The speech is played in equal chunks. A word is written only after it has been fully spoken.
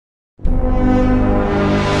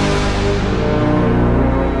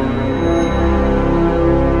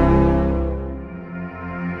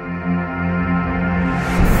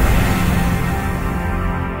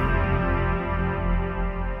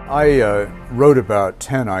I wrote about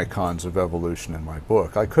 10 icons of evolution in my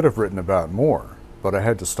book. I could have written about more, but I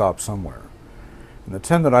had to stop somewhere. And the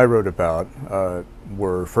 10 that I wrote about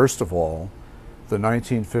were, first of all, the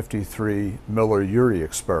 1953 Miller-Urey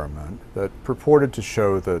experiment that purported to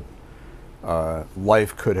show that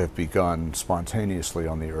life could have begun spontaneously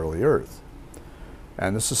on the early Earth.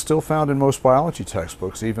 And this is still found in most biology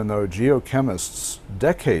textbooks, even though geochemists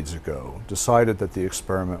decades ago decided that the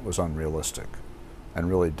experiment was unrealistic and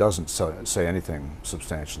really doesn't say anything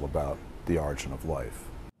substantial about the origin of life.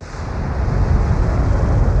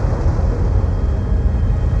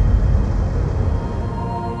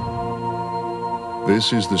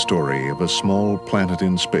 This is the story of a small planet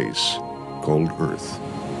in space called Earth.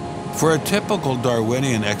 For a typical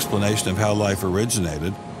Darwinian explanation of how life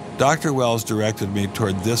originated, Dr. Wells directed me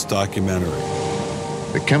toward this documentary.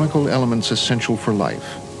 The chemical elements essential for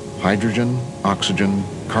life, hydrogen, oxygen,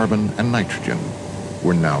 carbon, and nitrogen,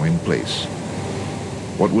 were now in place.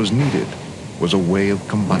 What was needed was a way of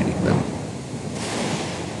combining them.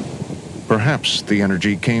 Perhaps the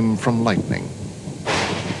energy came from lightning.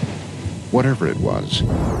 Whatever it was.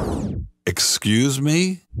 Excuse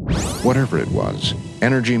me? Whatever it was,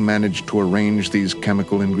 energy managed to arrange these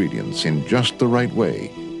chemical ingredients in just the right way.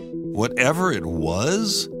 Whatever it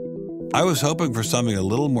was? I was hoping for something a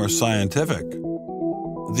little more scientific.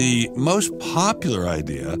 The most popular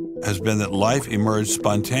idea has been that life emerged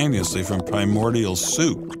spontaneously from primordial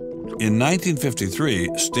soup. In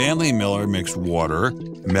 1953, Stanley Miller mixed water,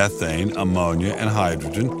 methane, ammonia, and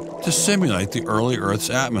hydrogen to simulate the early Earth's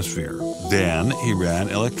atmosphere. Then he ran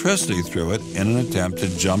electricity through it in an attempt to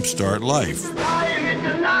jumpstart life. It's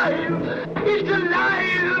alive! It's alive!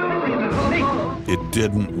 It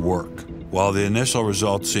didn't work. While the initial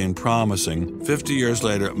results seemed promising, 50 years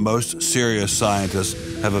later, most serious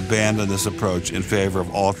scientists have abandoned this approach in favor of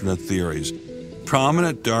alternate theories.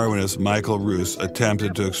 Prominent Darwinist Michael Ruse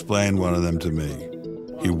attempted to explain one of them to me.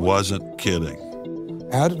 He wasn't kidding.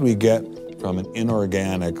 How did we get from an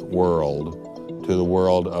inorganic world to the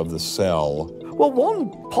world of the cell? Well, one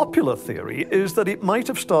popular theory is that it might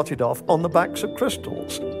have started off on the backs of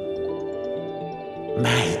crystals.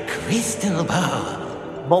 My crystal ball.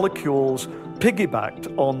 Molecules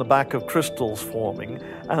piggybacked on the back of crystals forming,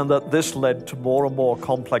 and that this led to more and more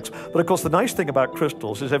complex. But of course, the nice thing about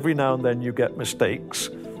crystals is every now and then you get mistakes,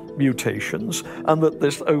 mutations, and that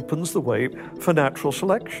this opens the way for natural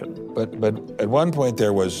selection. But at one point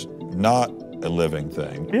there was not a living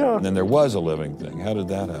thing, yeah, and then there was a living thing. How did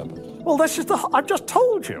that happen? Well, this is I've just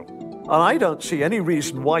told you. And I don't see any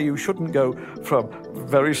reason why you shouldn't go from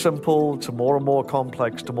very simple to more and more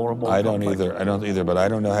complex to more and more complex. I don't either, but I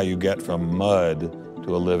don't know how you get from mud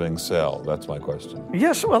to a living cell. That's my question.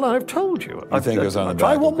 Yes, well, I've told you. I think it was on the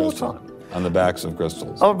back of crystals. On the backs of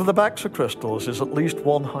crystals. On the backs of crystals is at least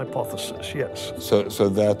one hypothesis, yes. So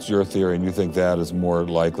that's your theory, and you think that is more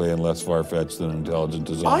likely and less far-fetched than intelligent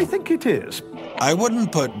design? I think it is. I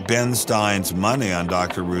wouldn't put Ben Stein's money on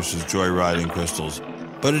Dr. Ruse's joyriding crystals,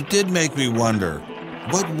 but it did make me wonder,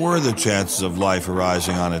 what were the chances of life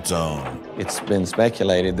arising on its own? It's been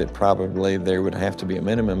speculated that probably there would have to be a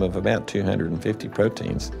minimum of about 250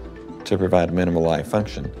 proteins to provide minimal life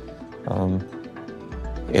function.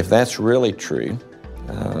 If that's really true,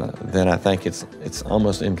 then I think it's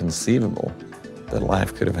almost inconceivable that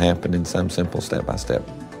life could have happened in some simple step-by-step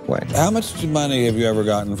way. How much money have you ever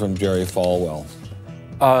gotten from Jerry Falwell?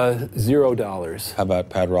 $0. How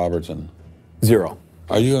about Pat Robertson? 0.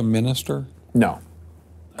 Are you a minister? No.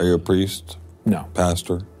 Are you a priest? No.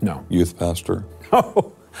 Pastor? No. Youth pastor?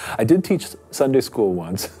 No. I did teach Sunday school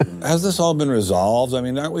once. Has this all been resolved? I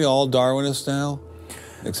mean, aren't we all Darwinists now?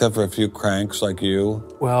 Except for a few cranks like you?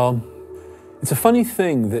 Well, it's a funny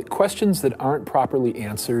thing that questions that aren't properly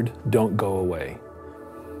answered don't go away.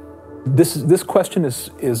 This question is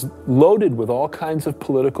loaded with all kinds of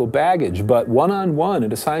political baggage, but one-on-one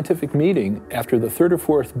at a scientific meeting after the third or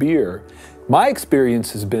fourth beer, my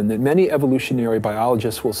experience has been that many evolutionary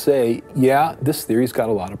biologists will say, yeah, this theory's got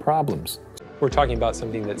a lot of problems. We're talking about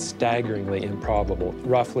something that's staggeringly improbable,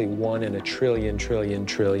 roughly 1 in a trillion.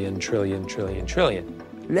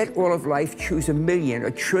 Let all of life choose a million,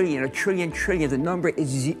 a trillion. The number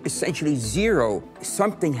is essentially 0.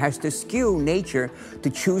 Something has to skew nature to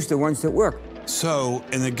choose the ones that work. So,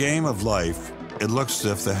 in the game of life, it looks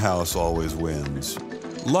as if the house always wins.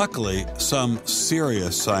 Luckily, some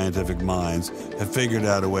serious scientific minds have figured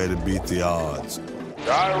out a way to beat the odds.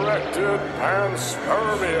 Directed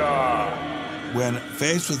panspermia. When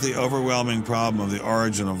faced with the overwhelming problem of the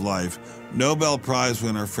origin of life, Nobel Prize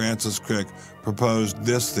winner Francis Crick proposed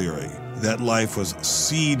this theory, that life was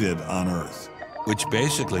seeded on Earth, which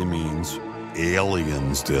basically means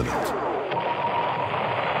aliens did it.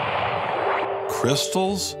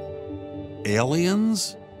 Crystals?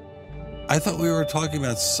 Aliens? I thought we were talking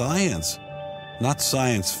about science, not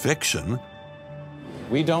science fiction.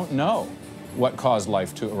 We don't know what caused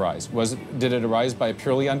life to arise. Did it arise by a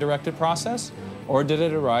purely undirected process? Or did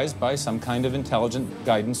it arise by some kind of intelligent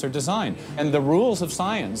guidance or design? And the rules of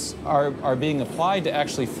science are being applied to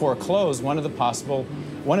actually foreclose one of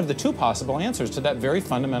the two possible answers to that very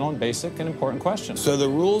fundamental and basic and important question. So the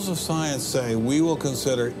rules of science say we will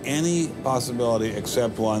consider any possibility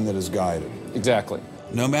except one that is guided. Exactly.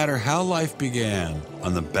 No matter how life began,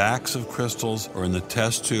 on the backs of crystals or in the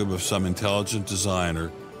test tube of some intelligent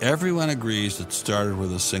designer, everyone agrees it started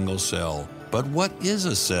with a single cell. But what is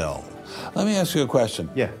a cell? Let me ask you a question.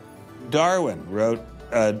 Yeah. Darwin wrote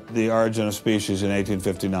The Origin of Species in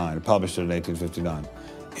 1859, published it in 1859.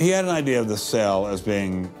 He had an idea of the cell as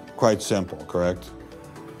being quite simple, correct?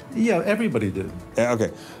 Yeah, everybody did.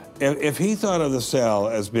 Okay. If he thought of the cell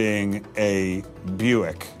as being a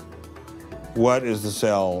Buick, what is the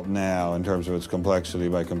cell now in terms of its complexity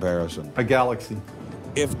by comparison? A galaxy.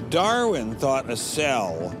 If Darwin thought a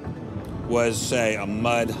cell was, say, a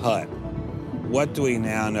mud hut, what do we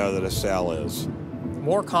now know that a cell is?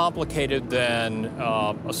 More complicated than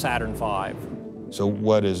a Saturn V. So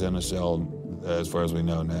what is in a cell as far as we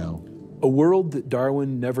know now? A world that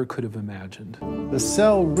Darwin never could have imagined. The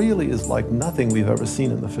cell really is like nothing we've ever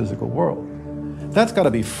seen in the physical world. That's got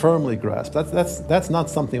to be firmly grasped. That's not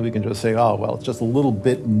something we can just say, oh, well, it's just a little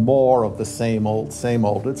bit more of the same old, same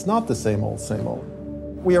old. It's not the same old, same old.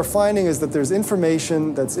 We are finding is that there's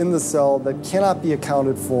information that's in the cell that cannot be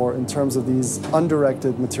accounted for in terms of these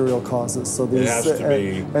undirected material causes. So it has to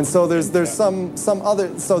be. And so there's some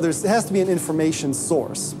other, so there has to be an information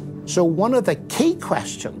source. So one of the key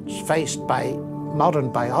questions faced by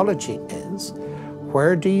modern biology is,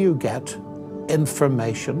 where do you get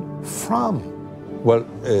information from? Well,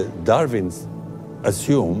 Darwin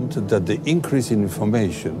assumed that the increase in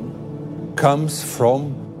information comes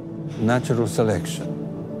from natural selection.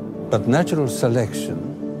 But natural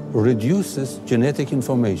selection reduces genetic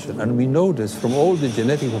information, and we know this from all the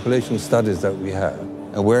genetic population studies that we have.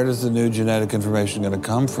 And where does the new genetic information going to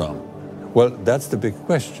come from? Well, that's the big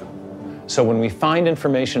question. So when we find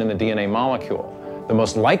information in the DNA molecule, the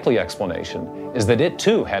most likely explanation is that it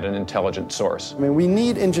too had an intelligent source. I mean, we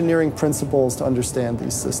need engineering principles to understand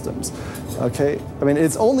these systems, okay? I mean,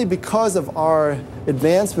 it's only because of our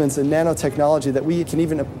advancements in nanotechnology that we can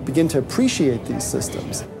even begin to appreciate these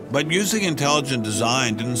systems. But using intelligent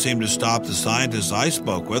design didn't seem to stop the scientists I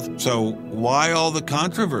spoke with, so why all the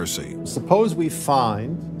controversy? Suppose we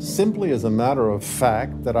find, simply as a matter of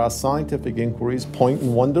fact, that our scientific inquiries point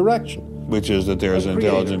in one direction. Which is that there is an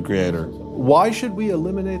intelligent creator. Why should we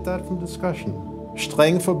eliminate that from discussion?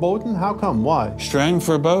 Streng verboten? How come? Why? Streng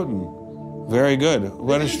verboten. Very good.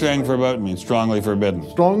 What does streng verboten mean? Strongly forbidden.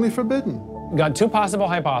 Strongly forbidden. You've got two possible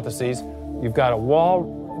hypotheses. You've got a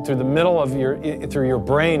wall through the middle of through your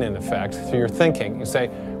brain, in effect, through your thinking. You say,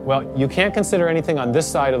 well, you can't consider anything on this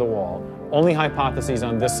side of the wall. Only hypotheses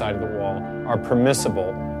on this side of the wall are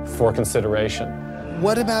permissible for consideration.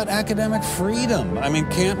 What about academic freedom? I mean,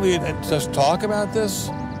 can't we just talk about this?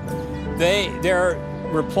 Their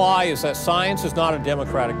reply is that science is not a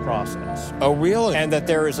democratic process. Oh, really? And that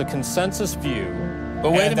there is a consensus view.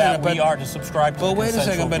 But wait a minute, we are to subscribe to the wait a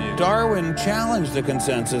second, view. but Darwin challenged the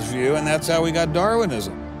consensus view, and that's how we got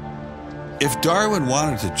Darwinism. If Darwin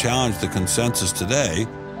wanted to challenge the consensus today,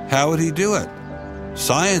 how would he do it?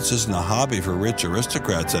 Science isn't a hobby for rich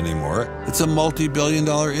aristocrats anymore. It's a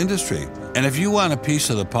multi-billion-dollar industry. And if you want a piece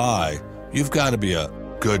of the pie, you've got to be a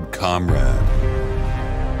good comrade.